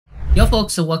Yo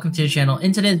folks, so welcome to the channel.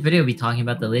 In today's video, we'll be talking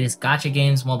about the latest gacha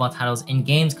games, mobile titles, and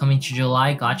games coming to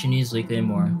July, gacha news, weekly, and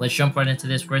more. Let's jump right into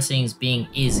this. First thing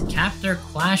is Captor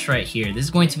Clash right here. This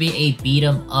is going to be a beat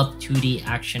 'em up 2D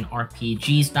action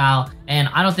RPG style, and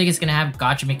I don't think it's going to have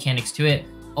gacha mechanics to it.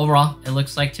 Overall, it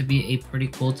looks like to be a pretty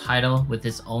cool title with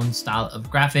its own style of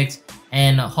graphics,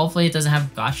 and hopefully it doesn't have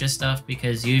gacha stuff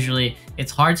because usually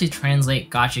it's hard to translate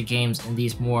gacha games in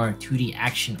these more 2D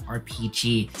action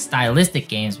RPG stylistic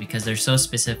games because they're so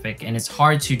specific, and it's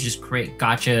hard to just create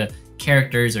gacha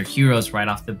characters or heroes right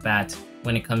off the bat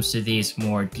when it comes to these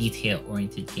more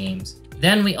detail-oriented games.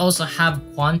 Then we also have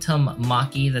Quantum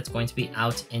Maki that's going to be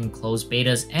out in closed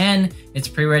betas, and its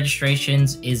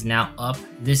pre-registrations is now up.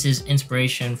 This is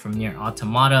inspiration from Nier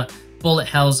Automata, bullet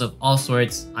hells of all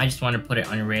sorts. I just want to put it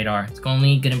on your radar. It's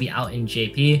only going to be out in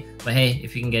JP, but hey,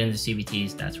 if you can get into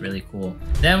CBTs, that's really cool.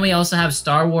 Then we also have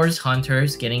Star Wars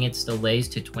Hunters getting its delays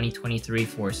to 2023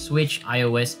 for Switch,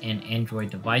 iOS, and Android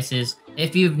devices.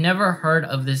 If you've never heard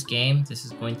of this game, this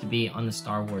is going to be on the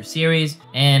Star Wars series,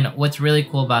 and what's really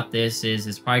cool about this is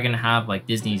it's probably going to have like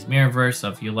Disney's Mirrorverse, so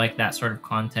if you like that sort of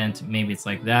content, maybe it's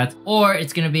like that, or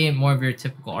it's going to be more of your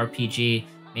typical RPG.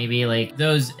 Maybe like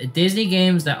those Disney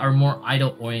games that are more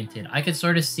idol oriented. I could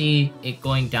sort of see it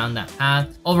going down that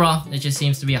path. Overall, it just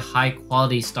seems to be a high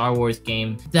quality Star Wars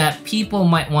game that people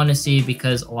might want to see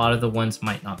because a lot of the ones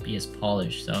might not be as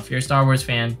polished. So if you're a Star Wars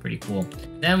fan, pretty cool.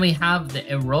 Then we have the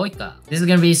Eroica. This is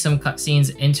going to be some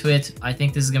cutscenes into it. I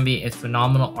think this is going to be a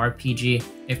phenomenal RPG.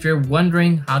 If you're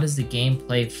wondering how does the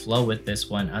gameplay flow with this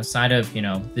one, outside of, you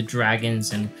know, the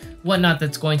dragons and whatnot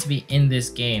that's going to be in this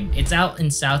game, it's out in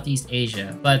Southeast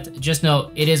Asia, but just know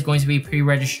it is going to be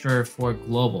pre-registered for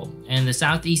global. And the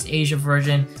Southeast Asia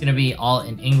version is going to be all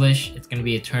in English. It's going to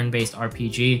be a turn-based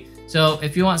RPG. So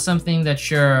if you want something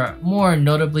that you're more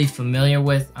notably familiar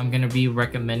with, I'm going to be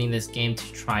recommending this game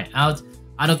to try out.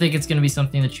 I don't think it's going to be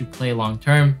something that you play long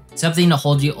term. Something to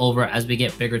hold you over as we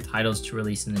get bigger titles to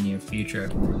release in the near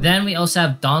future. Then we also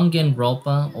have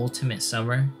Danganronpa Ultimate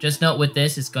Summer. Just note with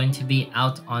this, it's going to be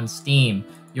out on Steam,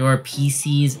 your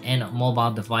PCs and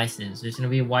mobile devices. There's going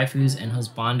to be waifus and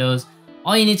husbandos.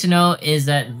 All you need to know is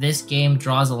that this game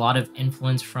draws a lot of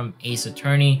influence from Ace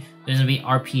Attorney. There's going to be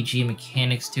RPG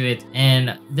mechanics to it,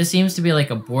 and this seems to be like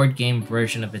a board game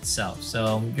version of itself.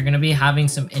 So you're going to be having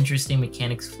some interesting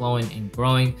mechanics flowing and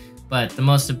growing, but the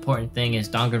most important thing is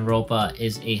Danganronpa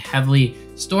is a heavily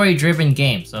story-driven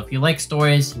game. So if you like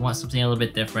stories, you want something a little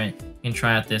bit different, you can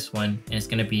try out this one, and it's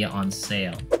going to be on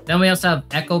sale. Then we also have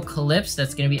Echo Calypse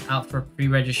that's going to be out for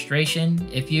pre-registration.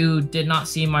 If you did not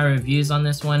see my reviews on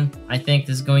this one, I think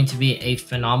this is going to be a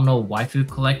phenomenal waifu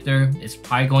collector. It's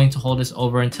probably going to hold us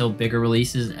over until bigger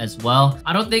releases as well.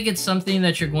 I don't think it's something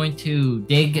that you're going to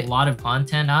dig a lot of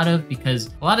content out of because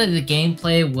a lot of the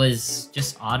gameplay was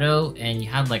just auto and you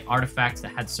had like artifacts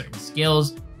that had certain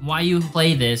skills. Why you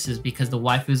play this is because the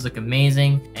waifus look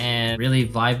amazing and really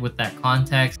vibe with that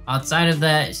context. Outside of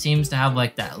that, it seems to have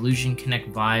like that Illusion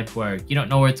Connect vibe where you don't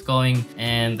know where it's going,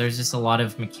 and there's just a lot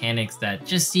of mechanics that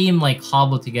just seem like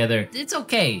hobbled together. It's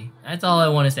okay. That's all I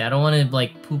want to say. I don't want to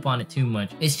like poop on it too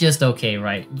much. It's just okay,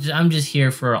 right? I'm just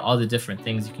here for all the different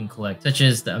things you can collect, such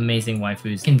as the amazing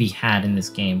waifus can be had in this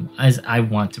game, as I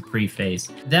want to preface.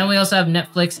 Then we also have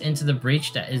Netflix Into the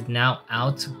Breach that is now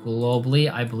out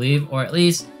globally, I believe, or at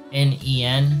least in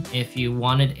EN. If you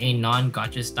wanted a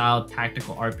non-gacha style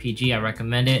tactical RPG, I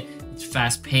recommend it. It's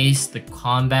fast-paced, the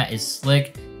combat is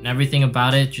slick, and everything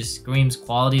about it just screams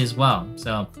quality as well.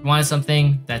 So if you wanted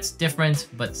something that's different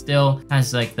but still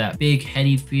has like that big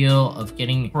heady feel of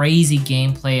getting crazy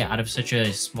gameplay out of such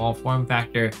a small form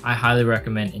factor, I highly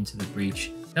recommend Into the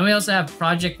Breach. Then we also have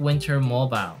Project Winter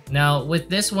Mobile. Now with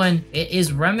this one, it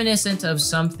is reminiscent of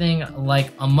something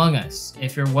like Among Us.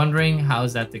 If you're wondering how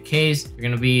is that the case, you're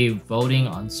going to be voting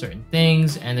on certain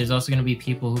things, and there's also going to be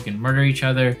people who can murder each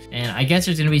other, and I guess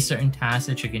there's going to be certain tasks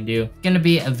that you can do. It's going to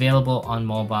be available on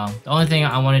mobile. The only thing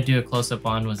I want to do a close-up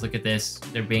on was look at this.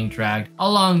 They're being dragged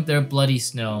along their bloody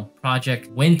snow. Project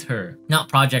Winter, not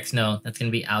Project Snow. That's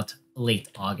going to be out late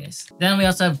August. Then we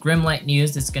also have Grimlight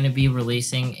news that's going to be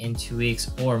releasing in 2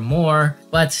 weeks or more,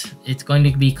 but it's going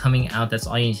to be coming out. That's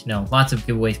all you need to know. Lots of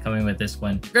giveaways coming with this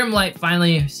one. Grimlight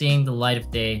finally seeing the light of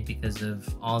day because of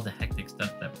all the hectic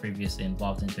stuff that previously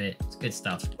involved into it. It's good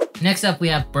stuff. Next up, we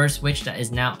have Burst Witch that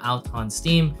is now out on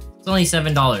Steam. It's only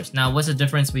 $7. Now, what's the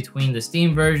difference between the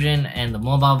Steam version and the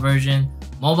mobile version?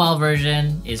 Mobile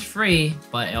version is free,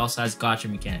 but it also has gacha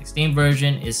mechanics. Steam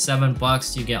version is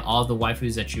 $7 to get all the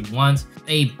waifus that you want.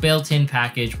 A built-in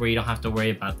package where you don't have to worry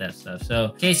about that stuff.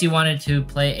 So in case you wanted to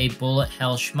play a bullet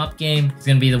hell shmup game, it's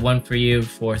gonna be the one for you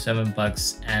for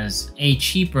 $7 as a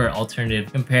cheaper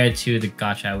alternative compared to the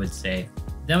gacha, I would say.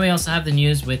 Then we also have the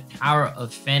news with Tower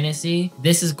of Fantasy.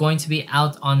 This is going to be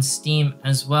out on Steam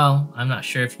as well. I'm not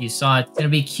sure if you saw it. It's going to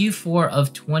be Q4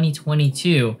 of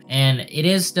 2022, and it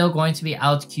is still going to be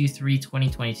out Q3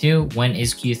 2022. When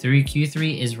is Q3?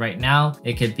 Q3 is right now.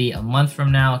 It could be a month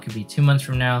from now. It could be 2 months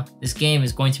from now. This game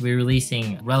is going to be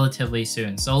releasing relatively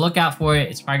soon, so look out for it.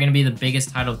 It's probably going to be the biggest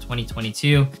title of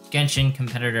 2022. Genshin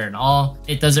competitor and all.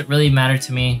 It doesn't really matter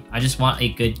to me. I just want a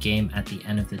good game at the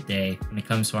end of the day when it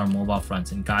comes to our mobile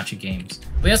fronts and gacha games.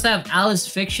 We also have Alice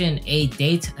Fiction, a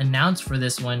date announced for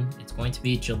this one. It's going to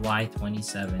be July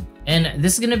 27th. And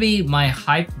this is going to be my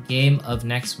hype game of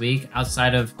next week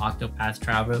outside of Octopath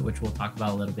Traveler, which we'll talk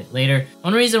about a little bit later.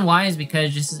 One reason why is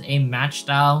because this is a match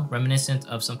style reminiscent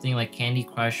of something like Candy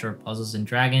Crush or Puzzles and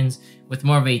Dragons with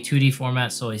more of a 2D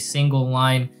format, so a single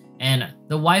line. And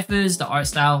the waifus, the art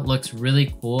style looks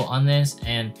really cool on this,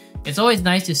 and it's always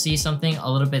nice to see something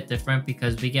a little bit different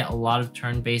because we get a lot of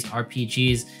turn-based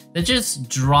RPGs that just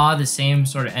draw the same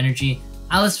sort of energy.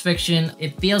 Alice Fiction,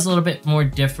 it feels a little bit more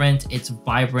different. It's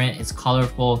vibrant, it's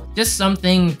colorful, just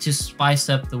something to spice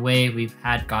up the way we've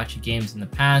had gacha games in the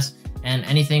past. And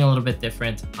anything a little bit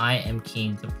different, I am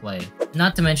keen to play.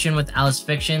 Not to mention with Alice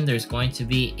Fiction, there's going to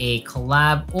be a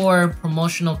collab or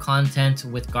promotional content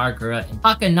with Gargura and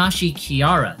Takanashi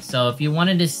Kiara. So if you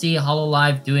wanted to see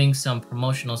Hololive doing some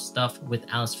promotional stuff with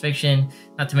Alice Fiction,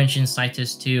 not to mention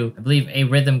Citus 2, I believe a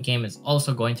rhythm game is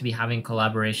also going to be having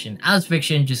collaboration. Alice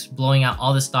Fiction just blowing out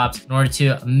all the stops in order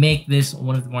to make this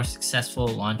one of the more successful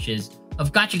launches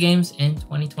of gacha games in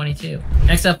 2022.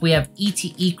 Next up, we have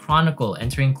ETE Chronicle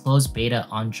entering closed beta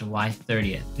on July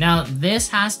 30th. Now, this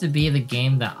has to be the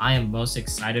game that I am most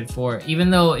excited for, even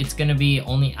though it's going to be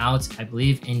only out, I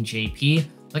believe, in JP.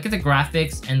 Look at the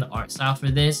graphics and the art style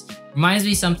for this. Reminds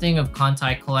me something of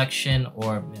Kantai Collection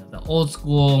or the old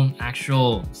school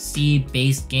actual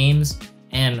C-based games.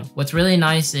 And what's really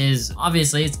nice is,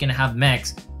 obviously, it's going to have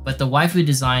mechs, but the waifu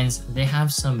designs, they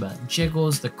have some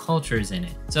jiggles, the cultures in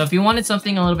it. So if you wanted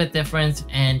something a little bit different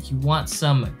and you want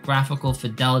some graphical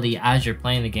fidelity as you're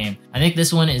playing the game, I think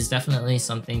this one is definitely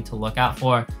something to look out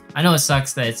for. I know it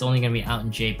sucks that it's only going to be out in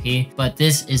JP, but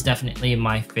this is definitely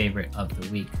my favorite of the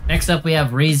week. Next up, we have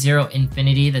ReZero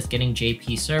Infinity that's getting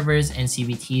JP servers and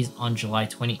CBTs on July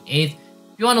 28th. If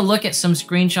you want to look at some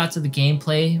screenshots of the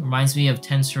gameplay, reminds me of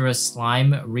Tensura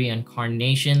Slime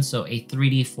Reincarnation, so a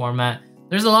 3D format.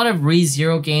 There's a lot of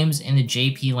ReZero games in the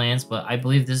JP lands, but I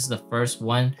believe this is the first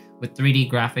one with 3D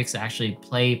graphics that actually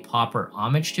play proper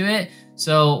homage to it.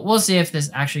 So we'll see if this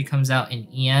actually comes out in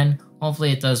EN.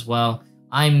 Hopefully it does well.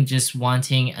 I'm just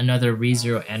wanting another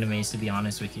ReZero animes, to be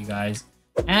honest with you guys.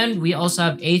 And we also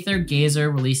have Aether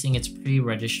Gazer releasing its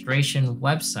pre-registration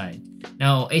website.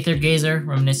 Now, Aether Gazer,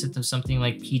 reminiscent of something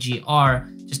like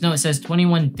PGR, just know it says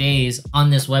 21 days on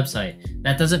this website.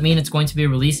 That doesn't mean it's going to be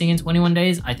releasing in 21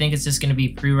 days. I think it's just going to be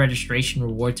pre-registration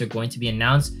rewards are going to be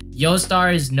announced.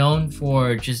 Yoastar is known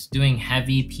for just doing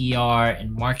heavy PR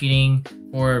and marketing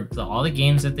for all the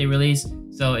games that they release.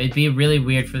 So it'd be really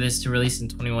weird for this to release in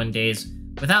 21 days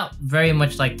without very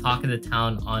much like talk of the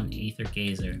town on Aether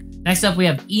Gazer. Next up, we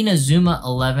have Inazuma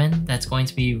 11 that's going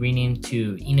to be renamed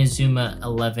to Inazuma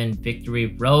 11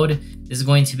 Victory Road. This is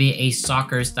going to be a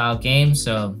soccer style game,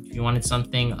 so if you wanted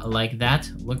something like that,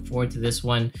 look forward to this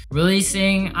one.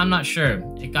 Releasing, I'm not sure.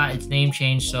 It got its name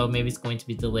changed, so maybe it's going to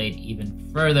be delayed even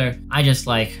further. I just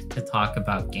like to talk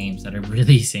about games that are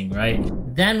releasing, right?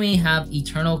 Then we have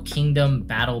Eternal Kingdom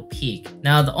Battle Peak.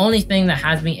 Now, the only thing that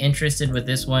has me interested with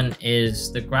this one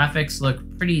is the graphics look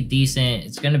pretty decent.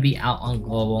 It's going to be out on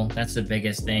global. That's the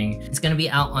biggest thing. It's going to be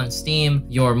out on Steam,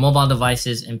 your mobile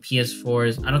devices, and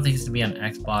PS4s. I don't think it's going to be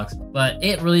on Xbox, but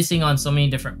it releasing on so many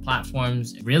different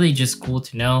platforms, really just cool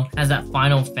to know. Has that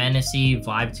Final Fantasy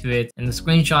vibe to it, and the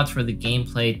screenshots for the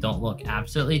gameplay don't look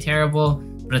absolutely terrible,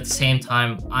 but at the same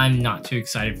time, I'm not too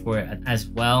excited for it as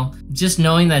well. Just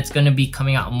knowing that it's going to be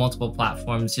coming out on multiple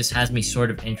platforms just has me sort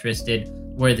of interested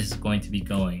where this is going to be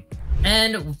going.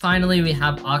 And finally, we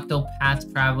have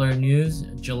Octopath Traveler news.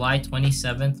 July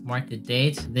 27th marked the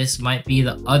date. This might be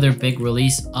the other big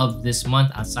release of this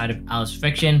month outside of Alice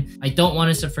Fiction. I don't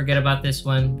want us to forget about this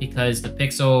one because the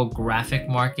pixel graphic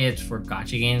market for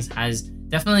gacha games has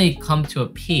definitely come to a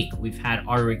peak. We've had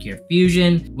Artwork Gear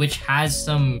Fusion, which has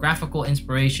some graphical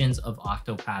inspirations of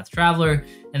Octopath Traveler.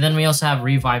 And then we also have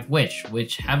Revive Witch,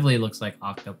 which heavily looks like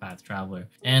Octopath Traveler.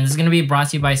 And this is going to be brought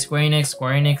to you by Square Enix.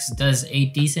 Square Enix does a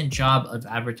decent job of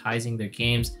advertising their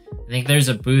games. I think there's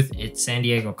a booth at San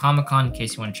Diego Comic-Con in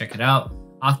case you want to check it out.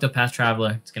 Octopath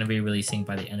Traveler, it's going to be releasing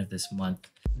by the end of this month.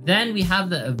 Then we have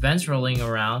the events rolling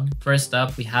around. First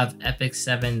up, we have Epic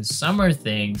 7 summer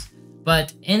things.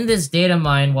 But in this data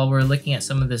mine, while we're looking at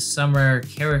some of the summer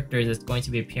characters that's going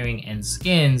to be appearing and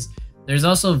skins, there's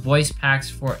also voice packs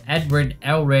for Edward,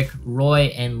 Elric,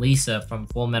 Roy, and Lisa from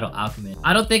Full Metal Alchemist.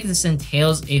 I don't think this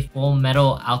entails a Full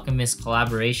Metal Alchemist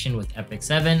collaboration with Epic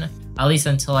 7, at least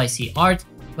until I see art.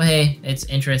 But hey, it's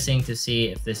interesting to see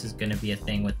if this is going to be a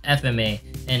thing with FMA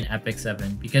and Epic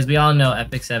 7, because we all know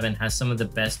Epic 7 has some of the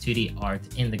best 2D art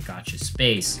in the gacha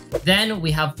space. Then we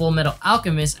have Full Metal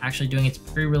Alchemist actually doing its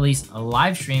pre-release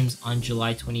live streams on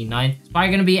July 29th. It's probably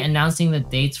going to be announcing the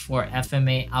dates for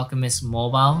FMA Alchemist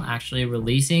Mobile actually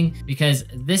releasing, because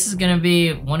this is going to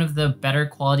be one of the better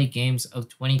quality games of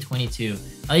 2022,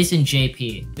 at least in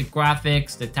JP. The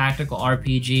graphics, the tactical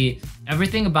RPG,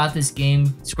 everything about this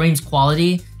game screams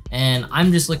quality, and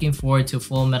I'm just looking forward to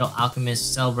Full Metal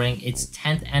Alchemist celebrating its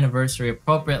 10th anniversary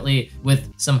appropriately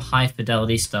with some high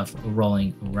fidelity stuff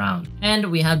rolling around. And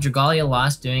we have Dragalia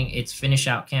Lost doing its finish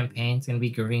out campaign. It's going to be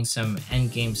giving some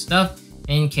end game stuff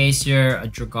in case you're a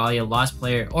Dragalia Lost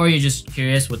player or you're just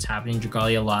curious what's happening in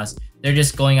Dragalia Lost. They're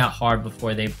just going out hard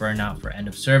before they burn out for end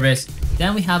of service.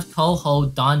 Then we have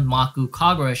Toho Danmaku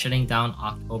Kagura shutting down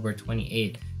October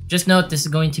 28th. Just note, this is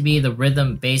going to be the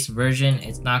rhythm-based version.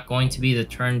 It's not going to be the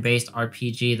turn-based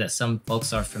RPG that some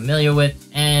folks are familiar with.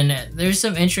 And there's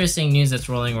some interesting news that's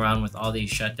rolling around with all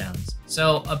these shutdowns.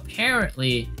 So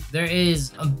apparently there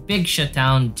is a big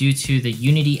shutdown due to the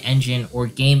Unity engine or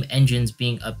game engines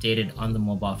being updated on the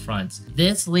mobile fronts.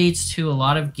 This leads to a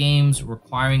lot of games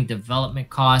requiring development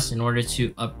costs in order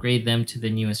to upgrade them to the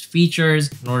newest features,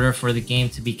 in order for the game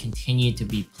to be continued to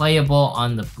be playable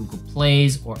on the Google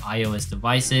Plays or iOS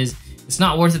devices. It's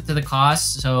not worth it to the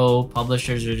cost, so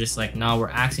publishers are just like, no, we're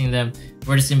axing them.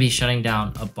 We're just gonna be shutting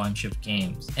down a bunch of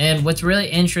games. And what's really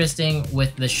interesting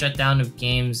with the shutdown of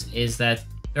games is that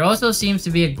there also seems to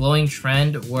be a glowing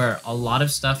trend where a lot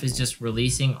of stuff is just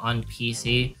releasing on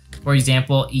PC. For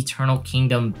example, Eternal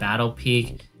Kingdom Battle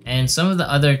Peak, and some of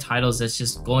the other titles that's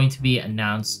just going to be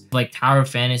announced, like Tower of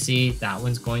Fantasy, that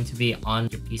one's going to be on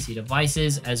your PC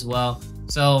devices as well.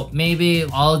 So maybe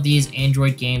all of these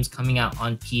Android games coming out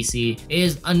on PC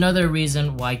is another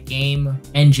reason why game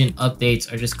engine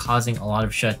updates are just causing a lot of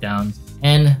shutdowns.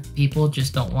 And people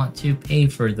just don't want to pay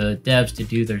for the devs to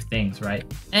do their things, right?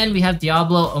 And we have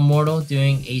Diablo Immortal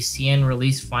doing a CN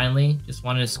release finally. Just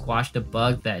wanted to squash the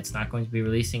bug that it's not going to be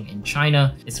releasing in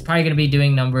China. It's probably going to be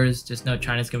doing numbers. Just know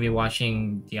China's going to be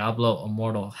watching Diablo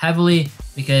Immortal heavily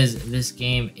because this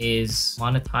game is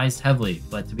monetized heavily.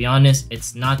 But to be honest,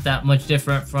 it's not that much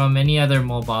different from any other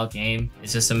mobile game.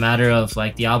 It's just a matter of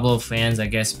like Diablo fans, I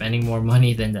guess, spending more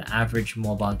money than the average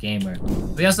mobile gamer.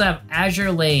 We also have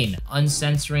Azure Lane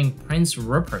uncensoring Prince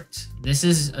Rupert. This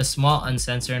is a small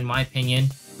uncensor in my opinion,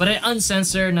 but an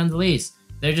uncensor nonetheless.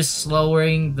 They're just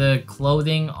lowering the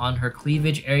clothing on her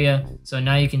cleavage area, so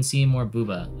now you can see more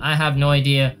booba. I have no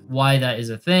idea why that is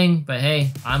a thing, but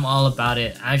hey, I'm all about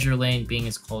it. Azure Lane being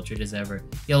as cultured as ever.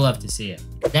 You'll love to see it.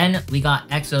 Then we got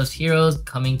Exos Heroes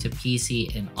coming to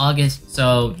PC in August.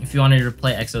 So if you wanted to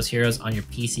play Exos Heroes on your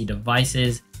PC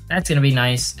devices, that's going to be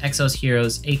nice. Exos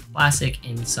Heroes, a classic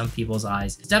in some people's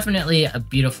eyes. It's definitely a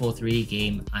beautiful 3D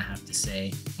game, I have to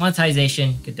say.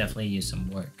 Monetization could definitely use some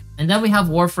work. And then we have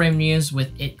Warframe news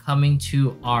with it coming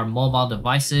to our mobile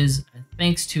devices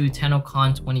thanks to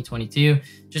TennoCon 2022.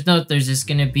 Just note there's just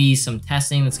going to be some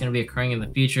testing that's going to be occurring in the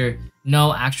future.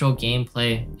 No actual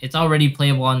gameplay. It's already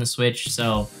playable on the Switch,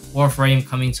 so Warframe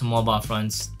coming to mobile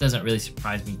fronts doesn't really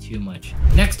surprise me too much.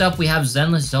 Next up, we have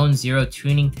Zenless Zone Zero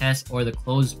tuning test, or the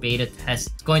closed beta test.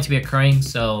 It's going to be occurring,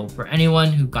 so for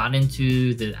anyone who got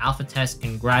into the alpha test,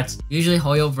 congrats. Usually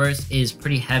Hoyoverse is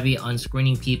pretty heavy on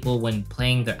screening people when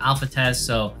playing their alpha test,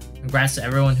 so congrats to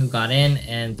everyone who got in,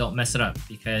 and don't mess it up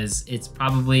because it's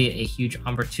probably a huge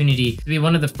opportunity to be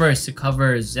one of the first to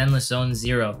cover Zenless Zone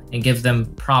Zero and give them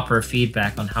proper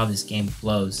feedback on how this game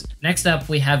flows. Next up,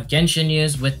 we have Genshin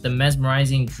news with the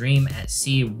Mesmerizing Dream at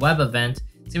Sea web event.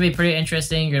 It's gonna be pretty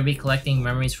interesting. You're gonna be collecting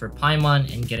memories for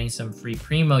Paimon and getting some free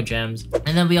Primo gems.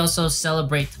 And then we also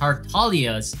celebrate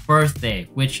Tartaglia's birthday,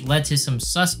 which led to some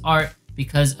sus art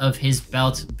because of his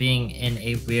belt being in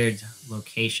a weird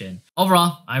location.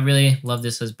 Overall, I really love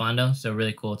this husbando, so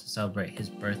really cool to celebrate his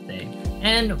birthday.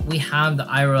 And we have the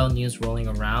IRL news rolling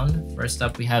around. First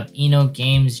up, we have Eno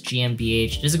Games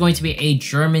GmbH. This is going to be a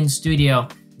German studio.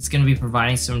 It's going to be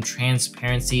providing some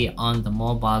transparency on the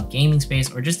mobile gaming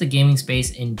space or just the gaming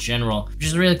space in general, which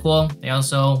is really cool. They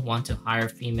also want to hire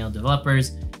female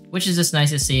developers, which is just nice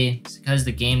to see because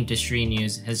the game industry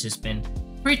news has just been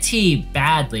pretty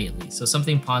bad lately. So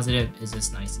something positive is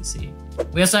just nice to see.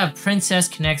 We also have Princess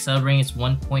Connect celebrating its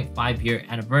 1.5 year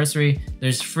anniversary.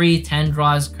 There's free 10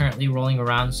 draws currently rolling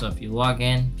around. So if you log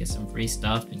in, get some free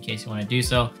stuff in case you want to do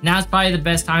so. Now is probably the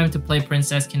best time to play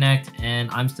Princess Connect, and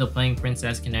I'm still playing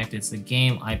Princess Connect. It's the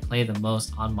game I play the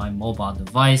most on my mobile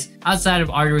device outside of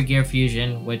Ardua Gear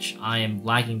Fusion, which I am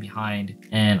lagging behind,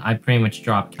 and I pretty much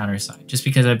dropped Counterside just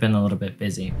because I've been a little bit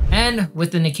busy. And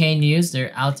with the Nikke news,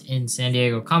 they're out in San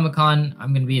Diego Comic-Con.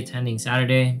 I'm going to be attending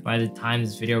Saturday. By the time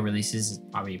this video releases, it's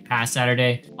probably past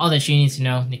Saturday. All that you need to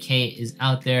know, Nikke is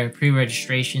out there.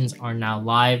 Pre-registrations are now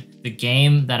live. The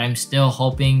game that I'm still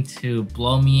hoping to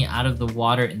blow me out of the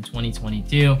water in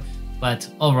 2022. But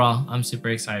overall, I'm super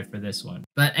excited for this one.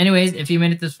 But anyways, if you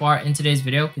made it this far in today's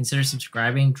video, consider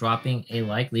subscribing, dropping a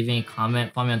like, leaving a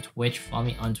comment, follow me on Twitch, follow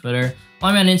me on Twitter,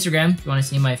 follow me on Instagram if you want to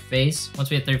see my face. Once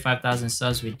we hit 35,000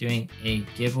 subs, we're doing a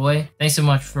giveaway. Thanks so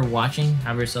much for watching.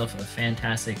 Have yourself a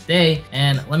fantastic day.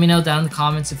 And let me know down in the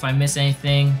comments if I miss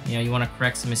anything. You know, you want to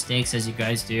correct some mistakes as you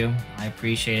guys do. I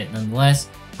appreciate it nonetheless.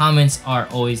 Comments are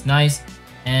always nice.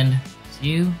 And see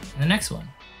you in the next one.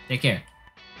 Take care.